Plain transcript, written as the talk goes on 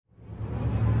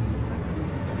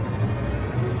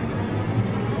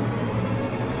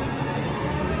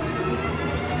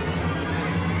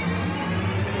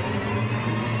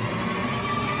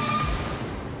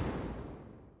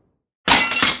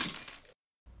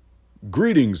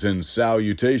Greetings and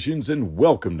salutations, and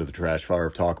welcome to the Trash Fire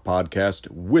of Talk podcast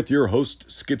with your host,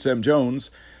 Skitz M.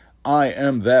 Jones. I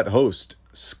am that host,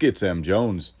 Skitz M.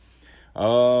 Jones.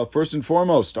 First and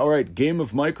foremost, alright, Game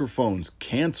of Microphones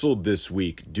canceled this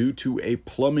week due to a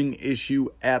plumbing issue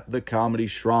at the Comedy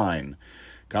Shrine.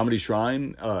 Comedy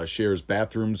Shrine shares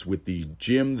bathrooms with the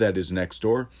gym that is next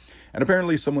door, and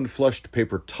apparently someone flushed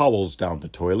paper towels down the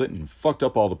toilet and fucked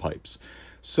up all the pipes.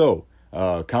 So,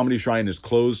 Comedy Shrine is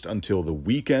closed until the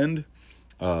weekend.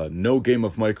 No Game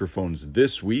of Microphones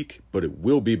this week, but it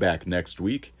will be back next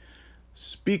week.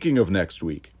 Speaking of next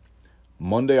week,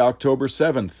 Monday, October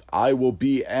 7th, I will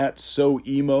be at So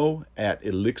Emo at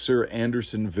Elixir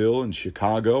Andersonville in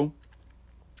Chicago.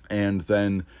 And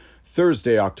then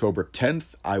Thursday, October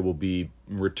 10th, I will be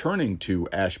returning to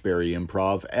Ashbury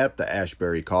Improv at the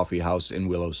Ashbury Coffee House in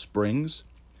Willow Springs.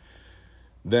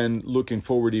 Then, looking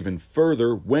forward even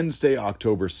further, Wednesday,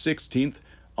 October 16th,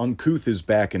 Uncouth is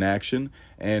back in action,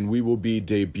 and we will be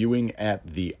debuting at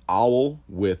the Owl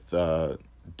with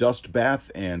Dust Bath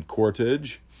and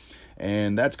Cortege,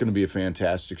 and that's going to be a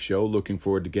fantastic show. Looking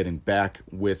forward to getting back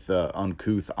with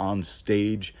Uncouth on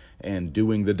stage and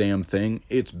doing the damn thing.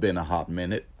 It's been a hot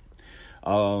minute.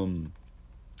 So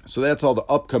that's all the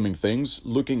upcoming things.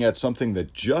 Looking at something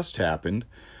that just happened,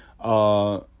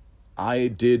 I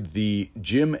did the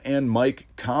Jim and Mike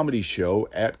comedy show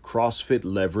at CrossFit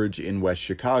Leverage in West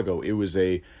Chicago. It was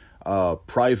a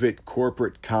private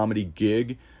corporate comedy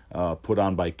gig put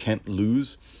on by Kent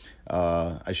Lewes.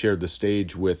 I shared the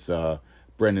stage with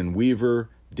Brennan Weaver,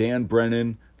 Dan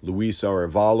Brennan, Luis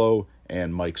Arevalo,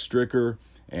 and Mike Stricker,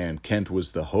 and Kent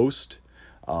was the host.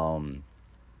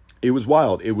 It was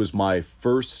wild. It was my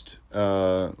first,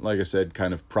 like I said,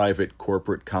 kind of private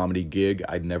corporate comedy gig.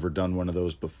 I'd never done one of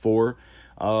those before.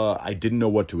 I didn't know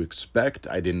what to expect.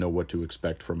 I didn't know what to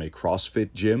expect from a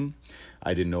CrossFit gym.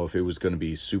 I didn't know if it was going to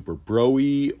be super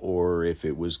bro-y or if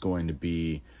it was going to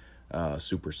be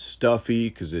super stuffy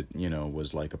because it,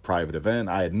 was like a private event.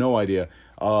 I had no idea.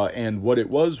 And what it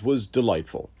was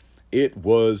delightful. It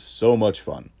was so much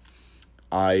fun.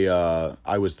 I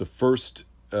was the first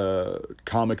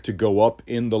comic to go up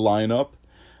in the lineup,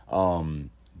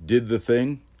 did the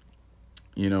thing,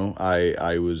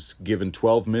 I was given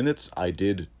 12 minutes. I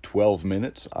did 12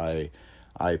 minutes. I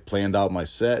planned out my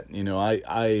set.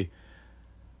 I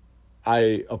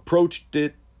approached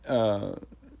it,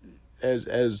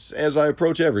 as I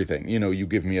approach everything. You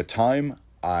give me a time,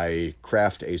 I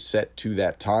craft a set to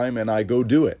that time, and I go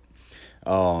do it.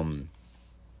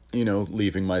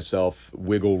 Leaving myself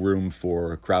wiggle room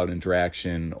for crowd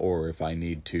interaction, or if I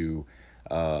need to,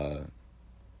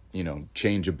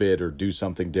 change a bit or do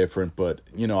something different. But,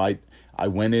 I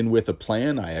went in with a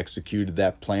plan. I executed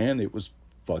that plan. It was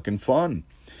fucking fun.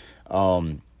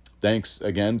 Thanks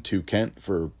again to Kent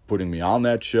for putting me on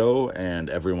that show, and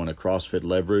everyone at CrossFit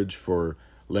Leverage for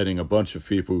letting a bunch of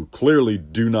people who clearly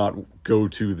do not go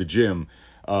to the gym,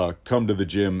 come to the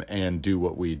gym and do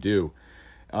what we do.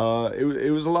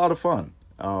 It was a lot of fun.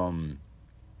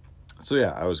 So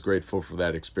yeah, I was grateful for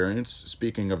that experience.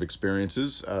 Speaking of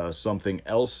experiences, something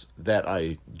else that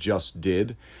I just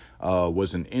did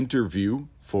was an interview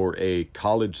for a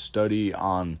college study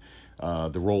on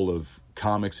the role of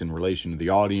comics in relation to the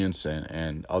audience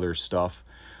and other stuff.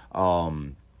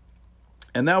 And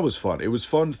that was fun. It was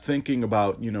fun thinking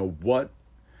about, what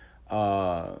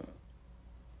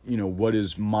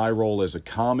is my role as a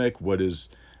comic? What is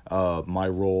my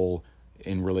role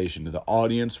in relation to the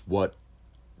audience? What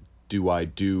do I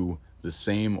do the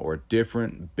same or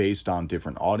different based on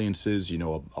different audiences?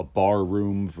 A bar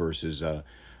room versus a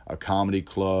comedy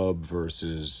club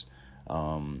versus,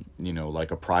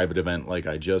 like a private event like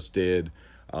I just did,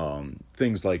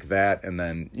 things like that. And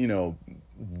then,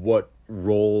 what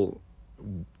role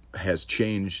has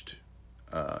changed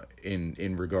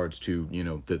in regards to,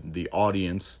 the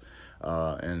audience,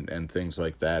 and things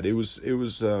like that. It was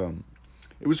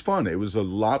fun. It was a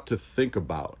lot to think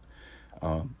about.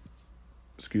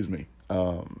 Excuse me.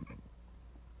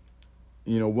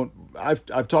 What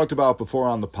I've talked about before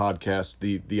on the podcast,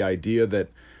 the idea that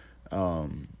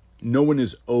no one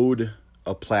is owed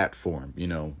a platform.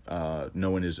 No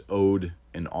one is owed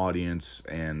an audience,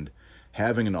 and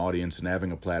having an audience and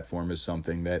having a platform is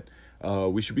something that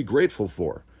we should be grateful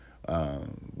for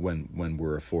when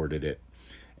we're afforded it.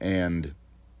 And,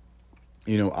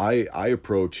 I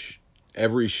approach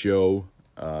every show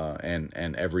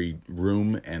and every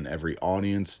room and every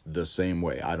audience the same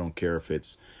way. I don't care if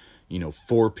it's,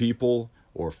 4 people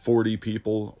or 40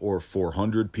 people or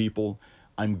 400 people.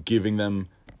 I'm giving them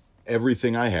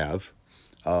everything I have.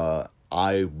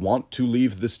 I want to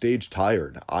leave the stage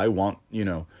tired. I want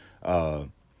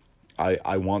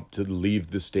I want to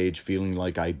leave the stage feeling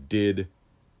like I did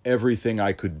everything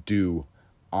I could do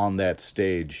on that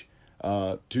stage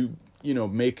to,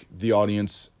 make the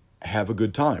audience have a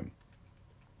good time.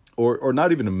 Or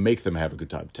not even to make them have a good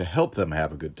time, to help them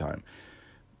have a good time.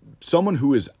 Someone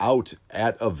who is out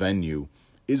at a venue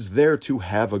is there to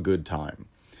have a good time.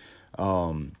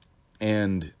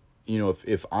 And,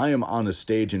 if I am on a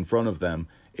stage in front of them,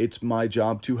 it's my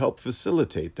job to help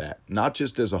facilitate that, not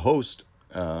just as a host,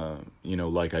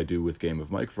 like I do with Game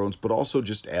of Microphones, but also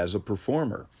just as a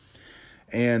performer.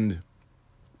 And,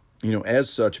 as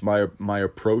such, my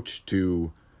approach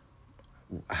to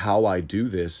how I do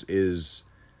this is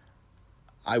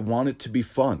I want it to be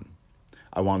fun.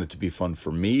 I want it to be fun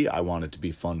for me. I want it to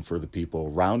be fun for the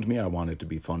people around me. I want it to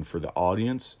be fun for the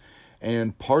audience.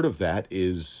 And part of that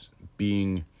is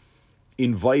being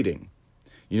inviting.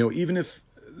 Even if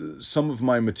some of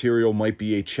my material might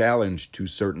be a challenge to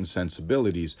certain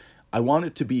sensibilities, I want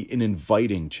it to be an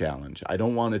inviting challenge. I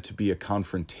don't want it to be a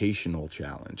confrontational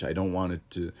challenge. I don't want it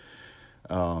to,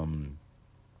 I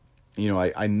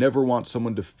never want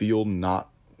someone to feel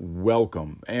not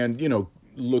welcome. And,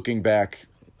 looking back,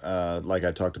 like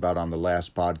I talked about on the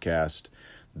last podcast,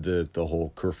 the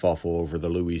whole kerfuffle over the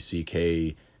Louis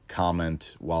C.K.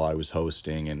 comment while I was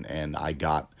hosting, and I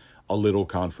got a little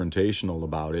confrontational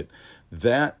about it.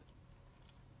 That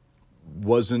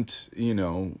wasn't,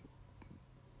 the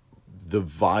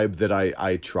vibe that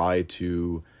I try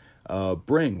to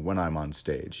bring when I'm on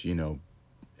stage.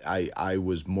 I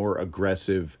was more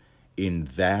aggressive in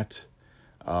that,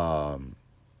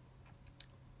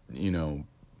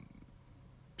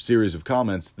 series of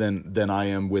comments than I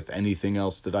am with anything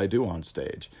else that I do on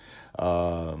stage.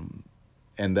 And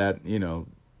that,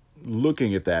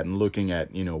 looking at that and looking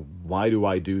at, why do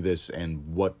I do this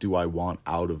and what do I want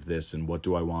out of this and what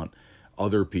do I want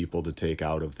other people to take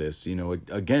out of this?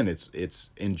 Again,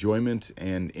 it's enjoyment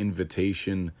and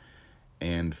invitation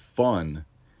and fun.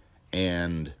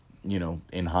 And,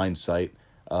 in hindsight,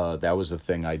 that was a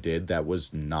thing I did that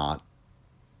was not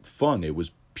fun. It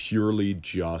was purely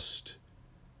just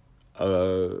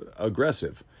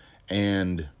aggressive.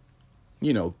 And,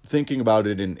 thinking about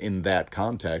it in that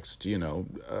context,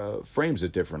 frames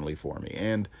it differently for me.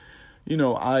 And,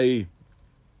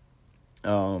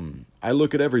 I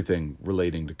look at everything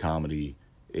relating to comedy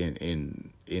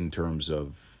in terms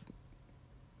of,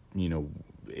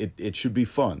 it should be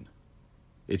fun.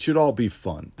 It should all be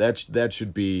fun. That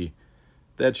should be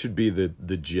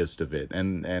the gist of it.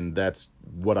 And that's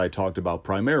what I talked about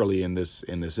primarily in this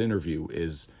interview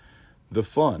is the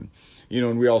fun.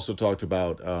 And we also talked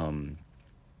about,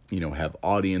 have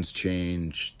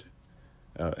audiences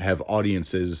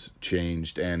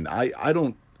changed. And I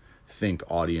don't think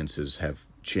audiences have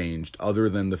changed other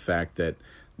than the fact that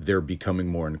they're becoming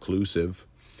more inclusive.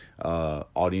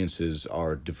 Audiences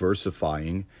are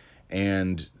diversifying,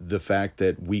 and the fact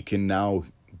that we can now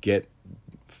get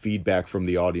feedback from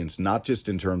the audience, not just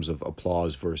in terms of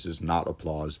applause versus not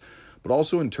applause, but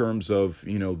also in terms of,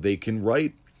 they can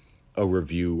write a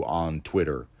review on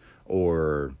Twitter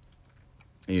or,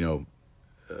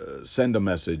 send a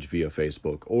message via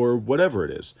Facebook or whatever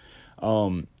it is.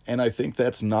 And I think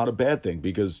that's not a bad thing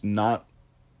because we're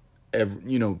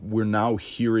now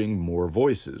hearing more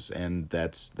voices, and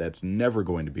that's never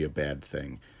going to be a bad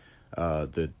thing.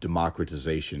 The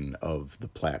democratization of the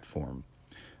platform.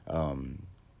 But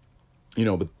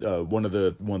one of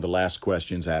the last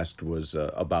questions asked was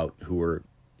about who are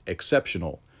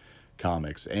exceptional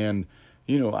comics, and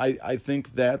I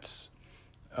think that's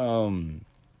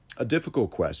a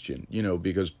difficult question,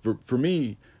 because for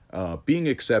me, being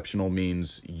exceptional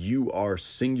means you are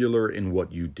singular in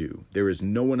what you do. There is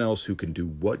no one else who can do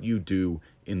what you do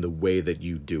in the way that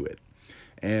you do it,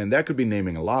 and that could be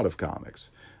naming a lot of comics.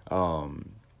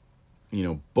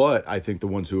 But I think the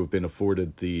ones who have been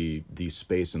afforded the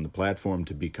space and the platform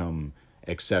to become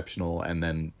exceptional and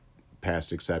then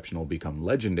past exceptional become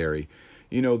legendary,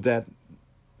 that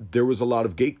there was a lot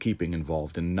of gatekeeping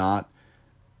involved, and not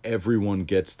everyone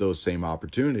gets those same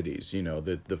opportunities.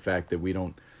 The fact that we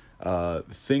don't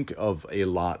think of a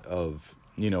lot of,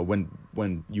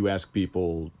 when you ask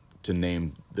people to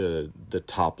name the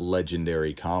top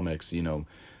legendary comics,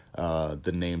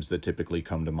 the names that typically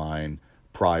come to mind: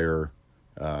 Pryor,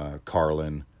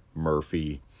 Carlin,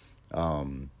 Murphy,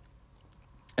 and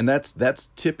that's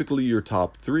typically your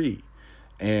top three.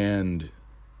 And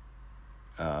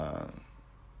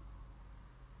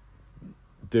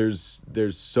there's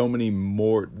so many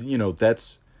more,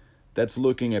 that's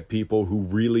looking at people who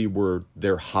really were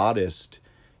their hottest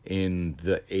in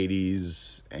the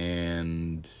 80s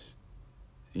and,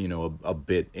 a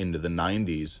bit into the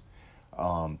 90s.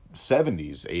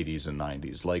 70s, 80s, and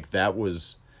 90s. Like that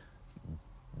was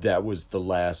the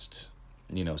last,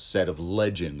 set of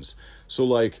legends. So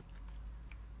like,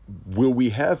 will we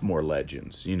have more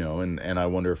legends? And I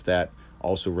wonder if that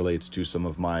also relates to some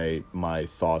of my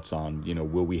thoughts on,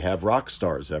 will we have rock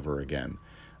stars ever again?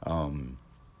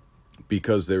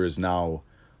 Because there is now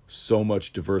so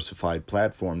much diversified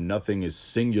platform, nothing is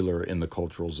singular in the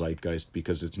cultural zeitgeist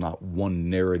because it's not one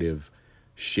narrative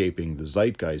shaping the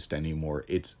zeitgeist anymore.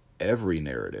 It's every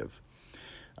narrative.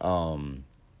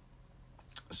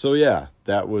 So yeah,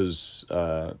 that was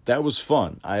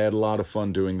fun. I had a lot of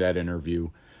fun doing that interview.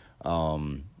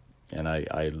 And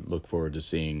I look forward to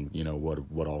seeing,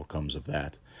 what all comes of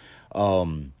that.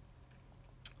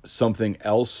 Something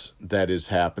else that is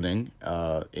happening,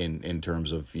 in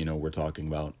terms of, we're talking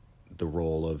about the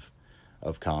role of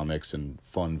comics and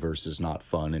fun versus not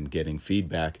fun and getting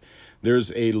feedback.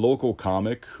 There's a local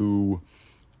comic who,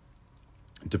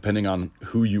 depending on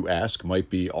who you ask, might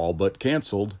be all but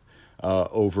canceled,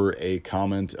 over a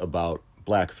comment about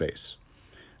blackface.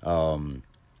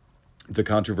 The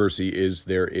controversy is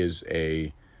there is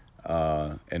an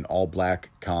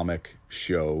all-black comic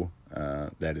show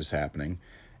that is happening,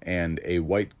 and a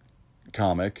white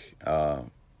comic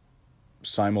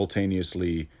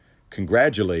simultaneously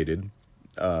congratulated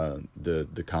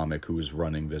the comic who is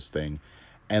running this thing,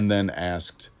 and then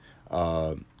asked,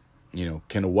 can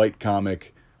a white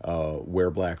comic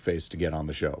wear blackface to get on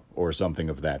the show, or something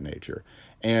of that nature.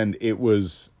 And it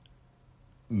was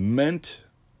meant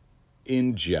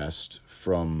in jest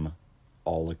from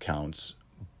all accounts,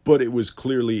 but it was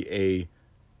clearly a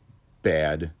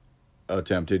bad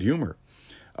attempted humor,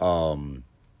 and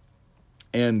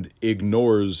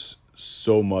ignores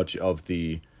so much of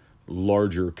the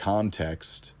larger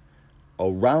context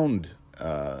around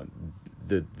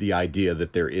the idea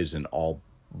that there is an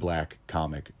all-black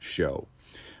comic show.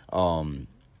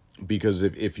 Because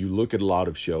if you look at a lot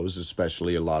of shows,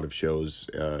 especially a lot of shows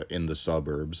in the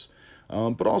suburbs,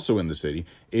 but also in the city,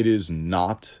 it is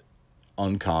not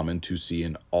uncommon to see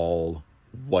an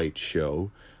all-white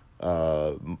show,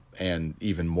 and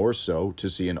even more so to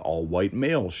see an all-white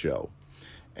male show.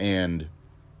 And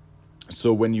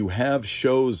so when you have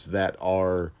shows that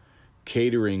are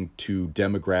catering to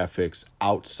demographics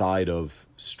outside of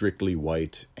strictly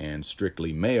white and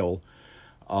strictly male,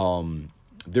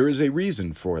 there is a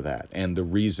reason for that. And the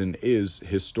reason is,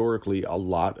 historically, a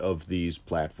lot of these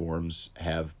platforms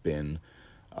have been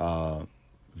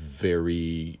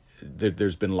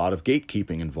there's been a lot of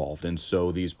gatekeeping involved. And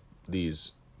so these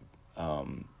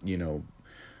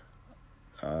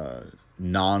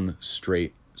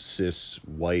non-straight, cis,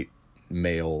 white,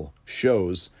 male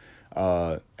shows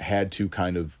had to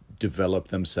kind of develop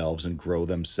themselves and grow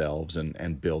themselves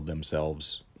and build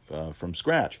themselves from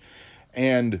scratch.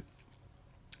 And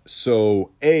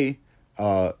so,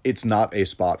 it's not a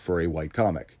spot for a white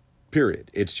comic,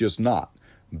 period. It's just not,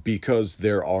 because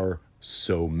there are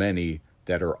so many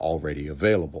that are already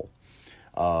available.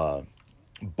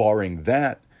 Barring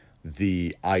that,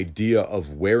 the idea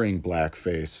of wearing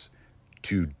blackface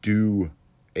to do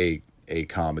a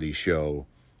comedy show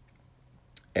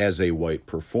as a white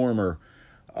performer,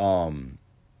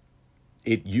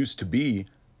 it used to be,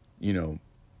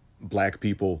 black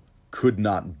people could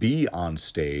not be on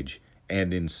stage,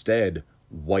 and instead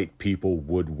white people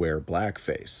would wear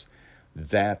blackface.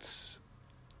 That's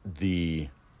the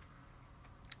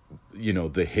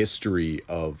history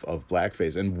of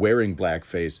blackface, and wearing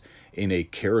blackface in a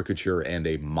caricature and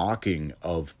a mocking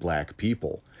of black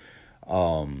people.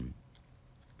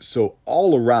 So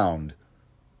all around,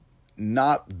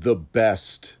 not the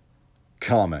best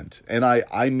comment. And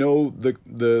I know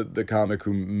the comic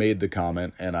who made the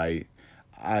comment, and I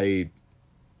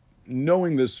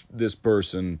knowing this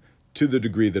person to the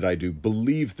degree that I do,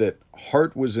 believe that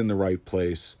heart was in the right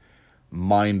place,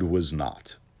 mind was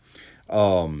not.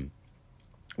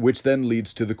 Which then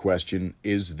leads to the question,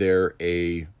 is there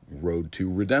a road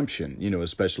to redemption?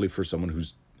 Especially for someone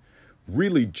who's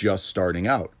really just starting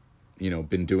out,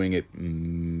 been doing it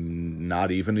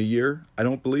not even a year, I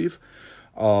don't believe.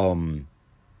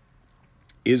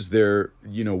 Is there,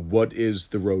 what is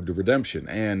the road to redemption?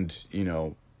 And,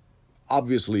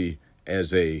 obviously,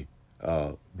 as a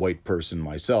white person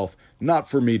myself, not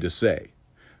for me to say.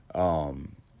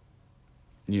 And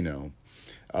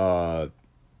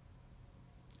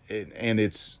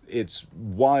it's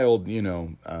wild,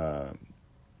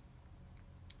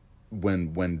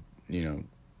 when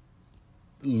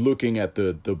looking at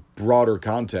the broader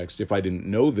context. If I didn't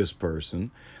know this person,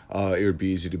 it would be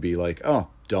easy to be like, oh,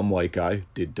 dumb white guy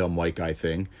did dumb white guy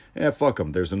thing. Fuck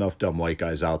them. There's enough dumb white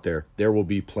guys out there. There will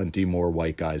be plenty more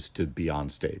white guys to be on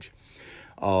stage.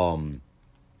 And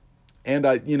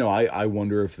I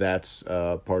wonder if that's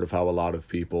part of how a lot of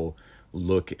people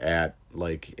look at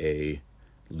like a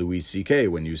Louis C.K.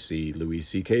 when you see Louis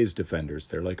C.K.'s defenders.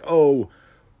 They're like, oh,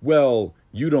 well,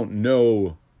 you don't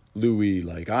know Louis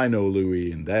like I know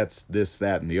Louis, and that's this,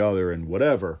 that, and the other, and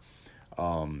whatever.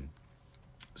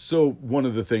 So one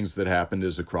of the things that happened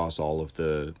is across all of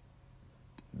the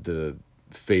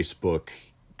Facebook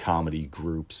comedy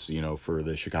groups, for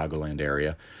the Chicagoland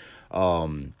area,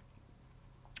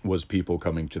 was people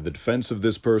coming to the defense of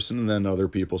this person, and then other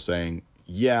people saying,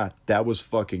 yeah, that was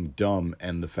fucking dumb,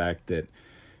 and the fact that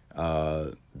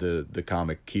the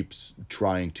comic keeps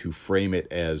trying to frame it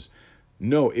as,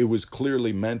 no, it was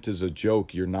clearly meant as a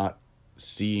joke, you're not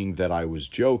seeing that I was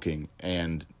joking.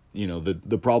 And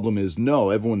the problem is, no,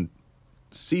 everyone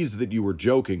sees that you were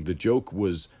joking. The joke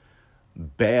was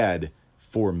bad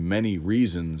for many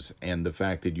reasons, and the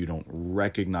fact that you don't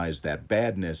recognize that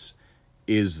badness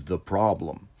is the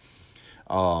problem.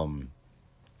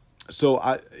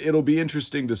 So it'll be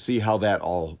interesting to see how that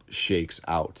all shakes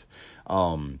out.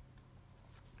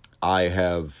 I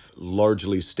have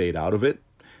largely stayed out of it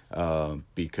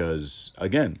because,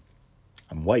 again,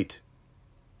 I'm white.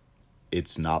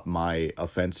 It's not my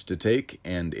offense to take,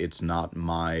 and it's not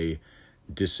my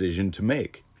decision to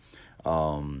make.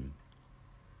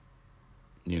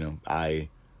 I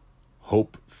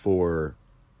hope for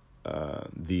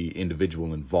the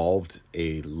individual involved,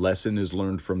 a lesson is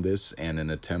learned from this, and an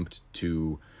attempt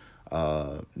to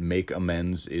make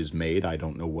amends is made. I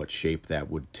don't know what shape that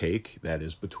would take. That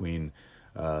is between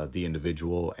the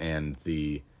individual and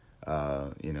the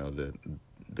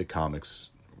comics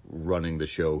running the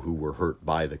show who were hurt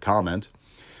by the comment.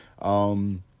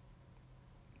 Yeah,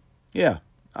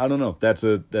 I don't know. That's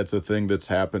a thing that's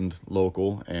happened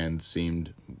local and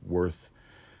seemed worth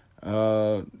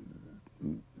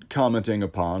commenting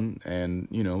upon. And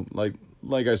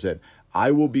like I said,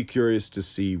 I will be curious to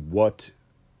see what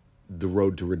the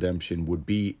road to redemption would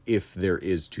be if there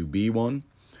is to be one.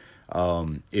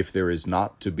 If there is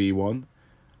not to be one,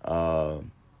 that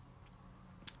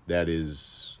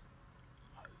is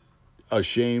a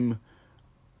shame,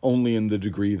 only in the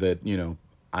degree that,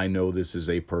 I know this is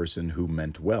a person who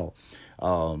meant well.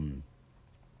 By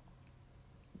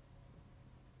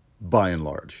and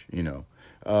large,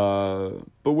 but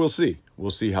we'll see.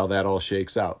 We'll see how that all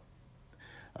shakes out.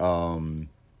 So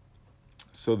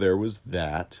there was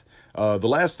that. The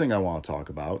last thing I want to talk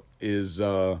about is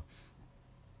I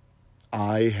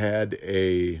had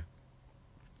a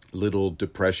little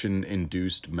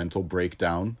depression-induced mental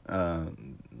breakdown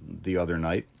the other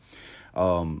night,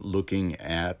 looking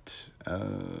at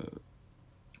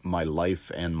my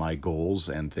life and my goals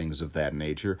and things of that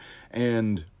nature.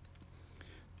 And,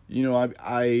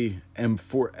 I am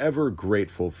forever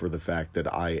grateful for the fact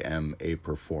that I am a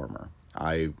performer.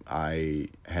 I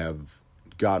have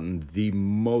gotten the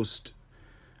most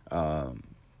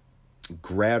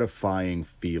gratifying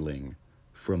feeling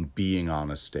from being on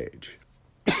a stage.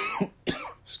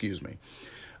 Excuse me.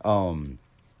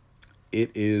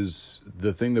 It is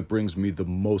the thing that brings me the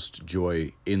most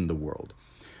joy in the world.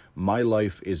 My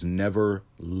life is never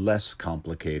less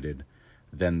complicated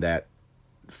than that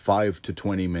 5 to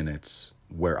 20 minutes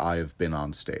where I have been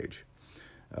on stage.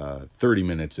 30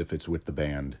 minutes if it's with the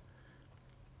band.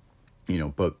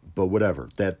 But whatever.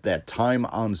 That time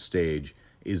on stage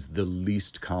is the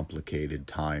least complicated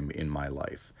time in my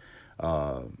life.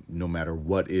 No matter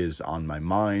what is on my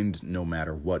mind, no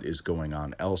matter what is going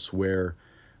on elsewhere,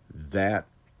 that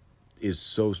is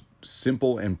so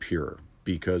simple and pure,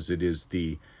 because it is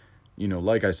the,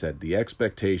 like I said, the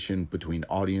expectation between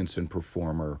audience and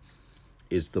performer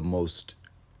is the most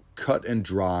cut and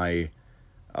dry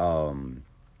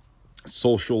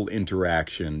social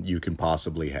interaction you can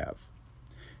possibly have.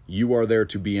 You are there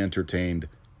to be entertained.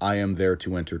 I am there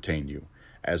to entertain you.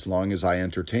 As long as I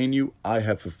entertain you, I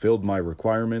have fulfilled my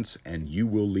requirements, and you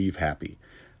will leave happy.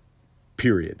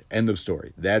 Period. End of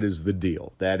story. That is the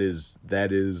deal. That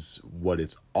is what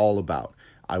it's all about.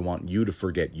 I want you to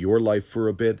forget your life for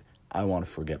a bit. I want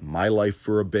to forget my life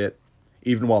for a bit.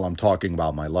 Even while I'm talking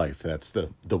about my life. That's the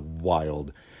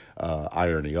wild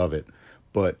irony of it.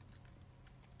 But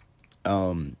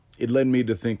it led me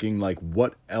to thinking, like,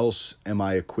 what else am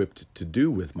I equipped to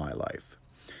do with my life?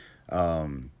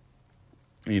 And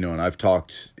I've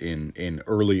talked in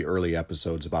early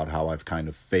episodes about how I've kind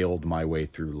of failed my way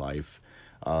through life.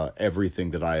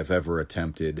 Everything that I have ever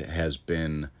attempted has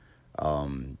been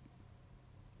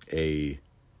a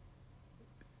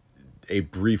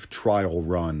brief trial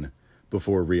run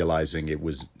before realizing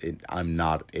I'm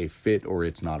not a fit, or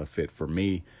it's not a fit for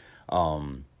me.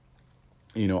 I'm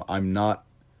not,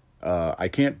 I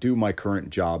can't do my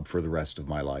current job for the rest of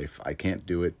my life. I can't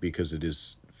do it because it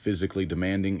is physically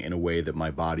demanding in a way that my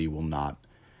body will not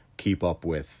keep up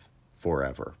with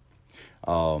forever.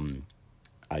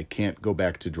 I can't go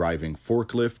back to driving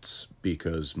forklifts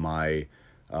because my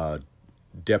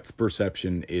depth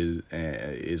perception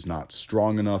is not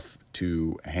strong enough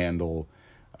to handle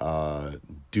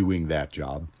doing that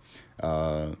job.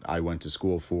 I went to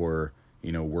school for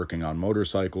working on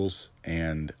motorcycles,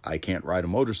 and I can't ride a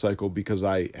motorcycle because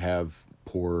I have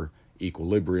poor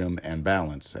equilibrium and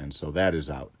balance, and so that is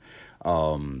out.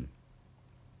 I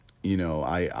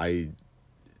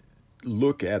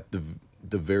look at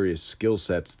the various skill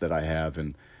sets that I have,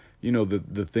 and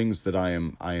the things that I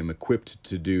am equipped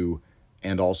to do,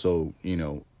 and also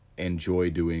enjoy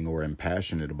doing or am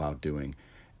passionate about doing,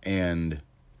 and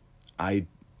I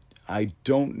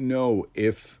don't know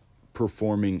if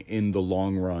performing in the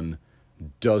long run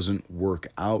doesn't work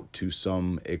out to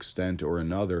some extent or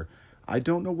another. I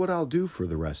don't know what I'll do for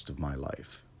the rest of my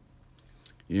life,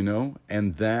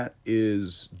 and that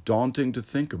is daunting to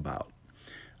think about.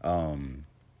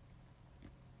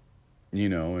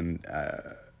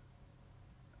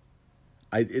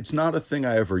 It's not a thing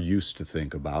I ever used to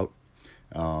think about.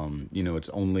 It's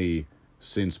only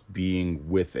since being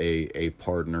with a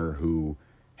partner who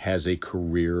has a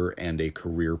career and a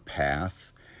career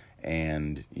path,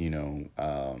 and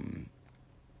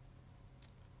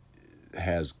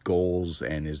has goals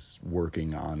and is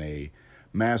working on a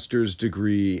master's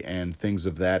degree and things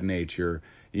of that nature.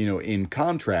 In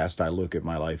contrast, I look at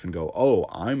my life and go, oh,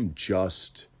 I'm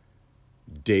just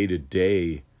day to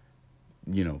day,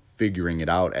 figuring it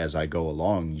out as I go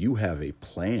along. You have a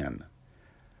plan.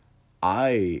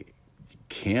 I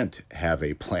can't have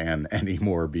a plan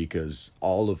anymore because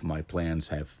all of my plans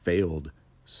have failed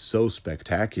so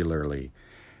spectacularly.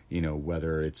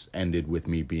 Whether it's ended with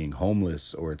me being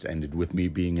homeless, or it's ended with me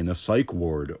being in a psych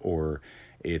ward, or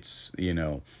it's,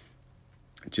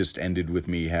 just ended with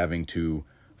me having to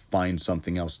find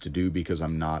something else to do because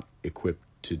I'm not equipped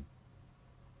to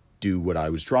do what I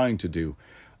was trying to do.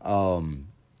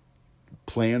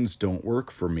 Plans don't work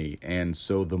for me. And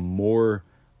so the more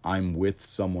I'm with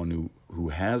someone who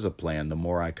has a plan, the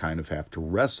more I kind of have to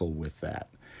wrestle with that.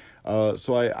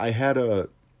 So I had a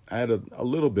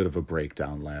little bit of a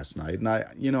breakdown last night, and I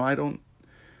don't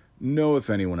know if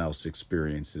anyone else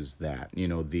experiences that.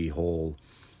 The whole,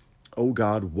 oh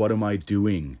God, what am I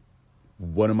doing?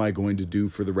 What am I going to do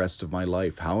for the rest of my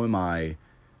life? How am I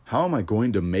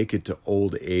going to make it to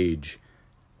old age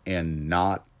and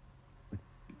not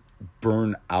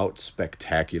burn out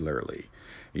spectacularly?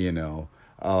 It's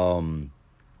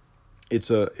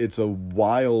a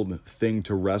wild thing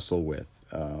to wrestle with.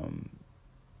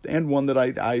 And one that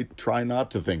I try not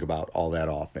to think about all that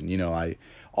often. I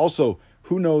also,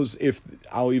 who knows if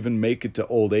I'll even make it to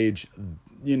old age.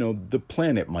 The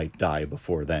planet might die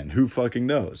before then. Who fucking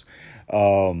knows?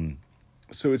 So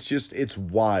it's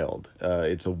wild.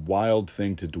 It's a wild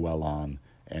thing to dwell on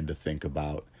and to think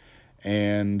about.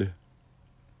 And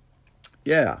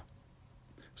yeah,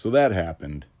 so that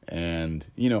happened. And,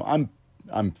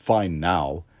 I'm fine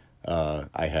now.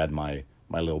 I had my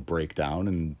little breakdown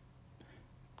and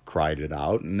cried it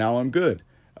out, and now I'm good.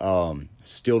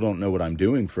 Still don't know what I'm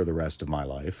doing for the rest of my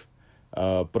life,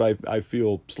 but I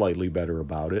feel slightly better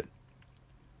about it.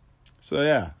 So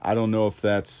yeah, I don't know if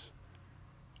that's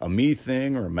a me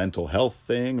thing, or a mental health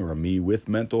thing, or a me with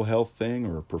mental health thing,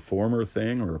 or a performer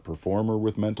thing, or a performer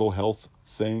with mental health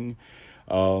thing.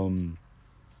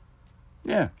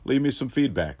 Yeah, leave me some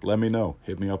feedback. Let me know.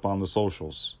 Hit me up on the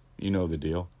socials. You know the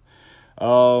deal.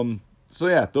 So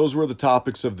yeah, those were the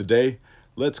topics of the day.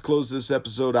 Let's close this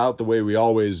episode out the way we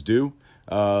always do.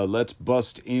 Let's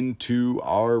bust into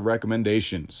our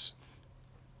recommendations.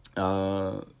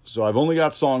 So I've only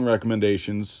got song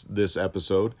recommendations this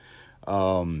episode.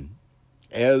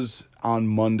 As on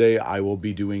Monday, I will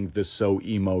be doing the So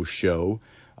Emo show.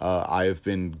 I have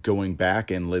been going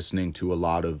back and listening to a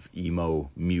lot of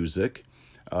emo music.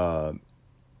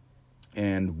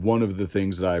 And one of the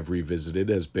things that I've revisited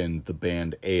has been the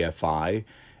band AFI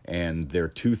and their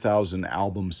 2000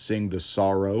 album Sing the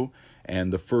Sorrow.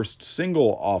 And the first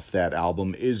single off that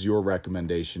album is your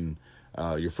recommendation,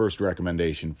 your first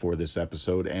recommendation for this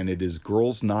episode, and it is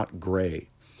Girls Not Grey.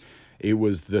 It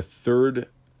is the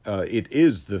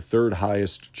third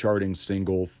highest charting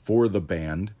single for the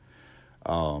band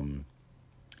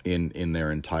in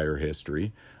their entire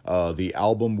history. The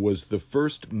album was the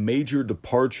first major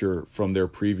departure from their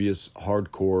previous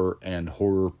hardcore and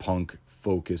horror punk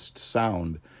focused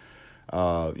sound.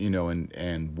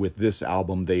 And with this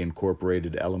album, they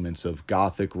incorporated elements of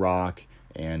gothic rock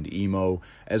and emo,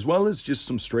 as well as just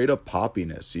some straight up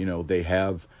poppiness. They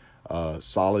have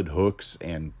solid hooks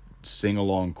and sing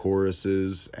along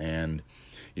choruses, and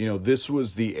this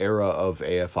was the era of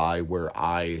AFI where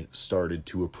I started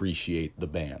to appreciate the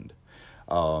band.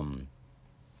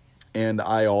 And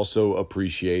I also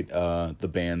appreciate the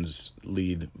band's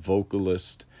lead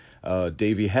vocalist,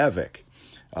 Davey Havok.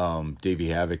 Davey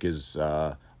Havok is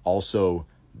also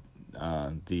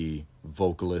the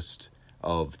vocalist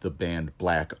of the band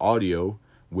Black Audio,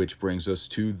 which brings us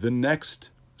to the next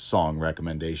song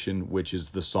recommendation, which is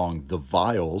the song The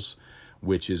Vials,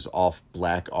 which is off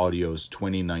Black Audio's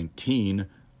 2019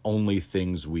 Only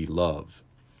Things We Love.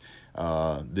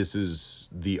 This is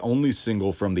the only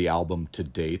single from the album to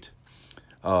date.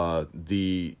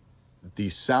 The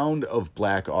sound of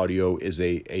Black Audio is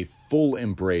a full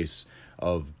embrace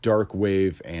of dark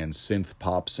wave and synth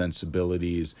pop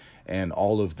sensibilities and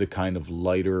all of the kind of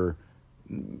lighter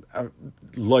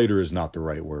is not the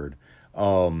right word,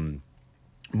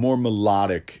 more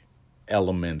melodic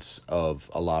elements of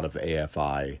a lot of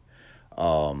AFI.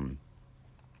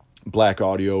 Black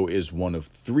Audio is one of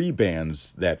 3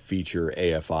 bands that feature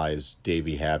AFI's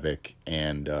Davey Havok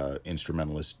and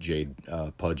instrumentalist Jade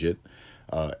Puget.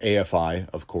 AFI,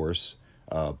 of course,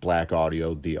 Black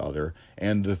Audio, the other,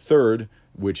 and the third,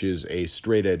 which is a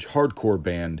straight-edge hardcore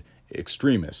band,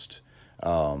 Extremist.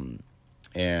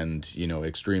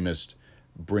 Extremist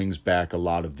brings back a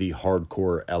lot of the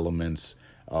hardcore elements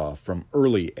from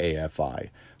early AFI.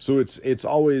 So it's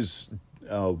always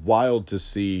wild to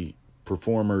see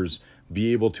performers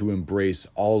be able to embrace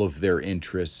all of their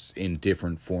interests in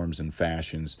different forms and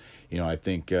fashions. I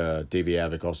think Davey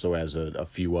Havok also has a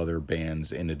few other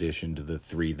bands in addition to the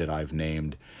 3 that I've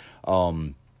named.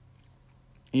 So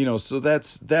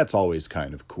that's always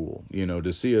kind of cool,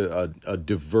 to see a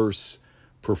diverse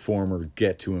performer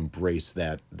get to embrace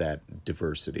that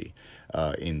diversity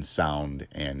in sound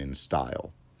and in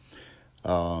style.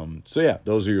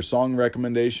 Those are your song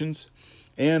recommendations.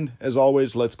 And as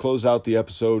always, let's close out the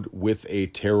episode with a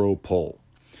tarot pull.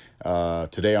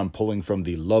 Today I'm pulling from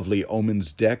the Lovely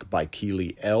Omens deck by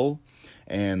Keely L.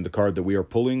 And the card that we are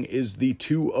pulling is the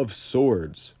Two of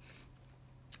Swords.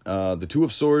 The Two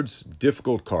of Swords,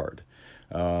 difficult card.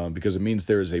 Because it means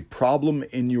there is a problem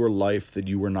in your life that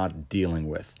you are not dealing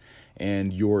with.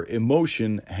 And your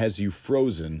emotion has you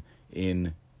frozen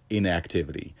in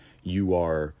inactivity. You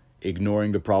are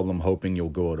ignoring the problem, hoping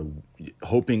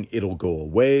it'll go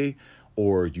away,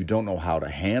 or you don't know how to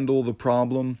handle the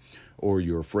problem, or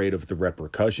you're afraid of the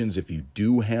repercussions if you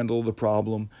do handle the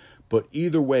problem. But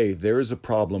either way, there is a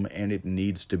problem and it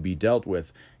needs to be dealt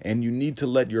with, and you need to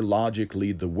let your logic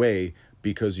lead the way,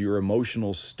 because your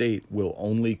emotional state will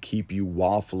only keep you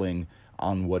waffling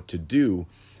on what to do.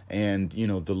 And,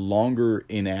 the longer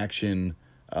inaction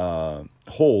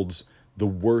holds, the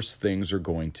worse things are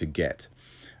going to get.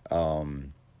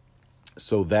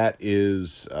 So that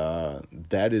is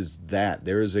that.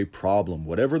 There is a problem,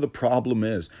 whatever the problem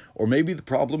is, or maybe the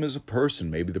problem is a person,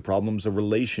 maybe the problem's a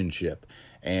relationship,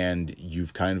 and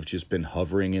you've kind of just been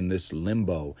hovering in this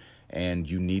limbo, and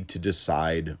you need to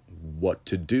decide what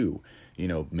to do.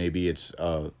 Maybe it's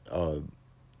a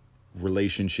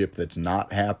relationship that's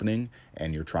not happening,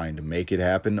 and you're trying to make it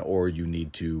happen, or you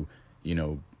need to,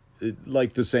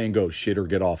 like the saying goes, shit or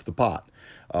get off the pot.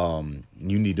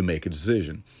 You need to make a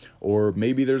decision. Or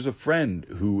maybe there's a friend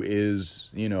who is,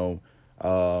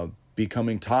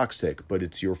 becoming toxic, but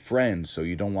it's your friend, so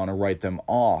you don't want to write them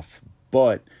off,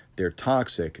 but they're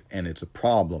toxic and it's a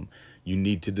problem. You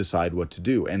need to decide what to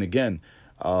do. And again,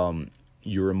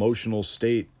 your emotional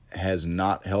state has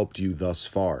not helped you thus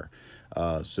far.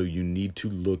 So you need to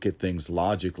look at things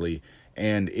logically.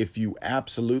 And if you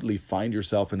absolutely find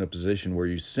yourself in a position where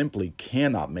you simply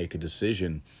cannot make a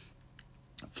decision,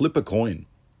 flip a coin.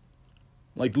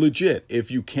 Like legit,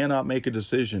 if you cannot make a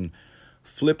decision,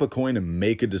 flip a coin and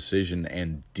make a decision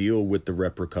and deal with the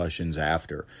repercussions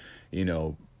after.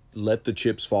 Let the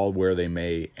chips fall where they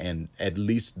may, and at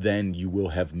least then you will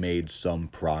have made some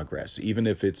progress. Even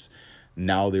if it's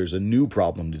now there's a new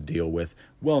problem to deal with,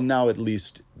 well, now at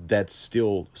least that's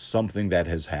still something that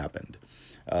has happened.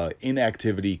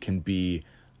 Inactivity can be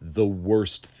the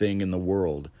worst thing in the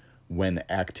world when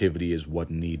activity is what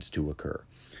needs to occur.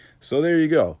 So there you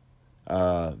go.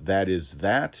 That is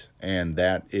that, and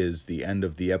that is the end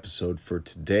of the episode for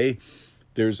today.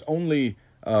 There's only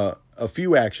a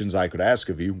few actions I could ask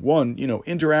of you. One,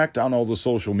 interact on all the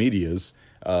social medias,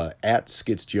 at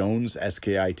SkitsJones,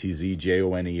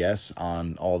 SKITZJONES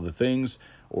on all the things,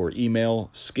 or email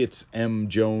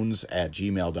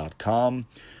skitsmjones@gmail.com,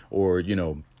 or,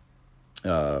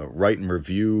 write and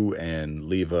review and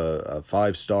leave a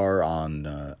 5-star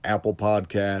on Apple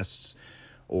Podcasts,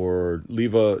 or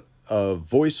leave a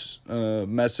voice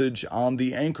message on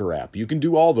the Anchor app. You can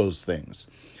do all those things.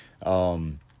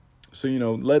 So,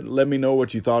 let me know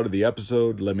what you thought of the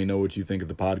episode. Let me know what you think of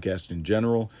the podcast in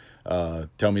general.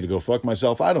 Tell me to go fuck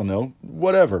myself. I don't know.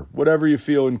 Whatever you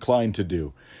feel inclined to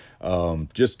do.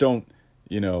 Just don't,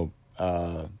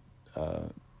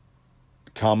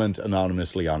 comment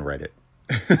anonymously on Reddit.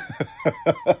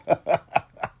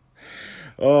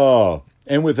 Oh,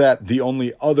 and with that, the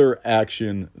only other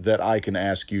action that I can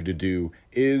ask you to do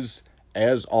is,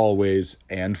 as always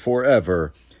and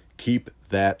forever, keep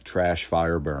that trash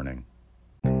fire burning.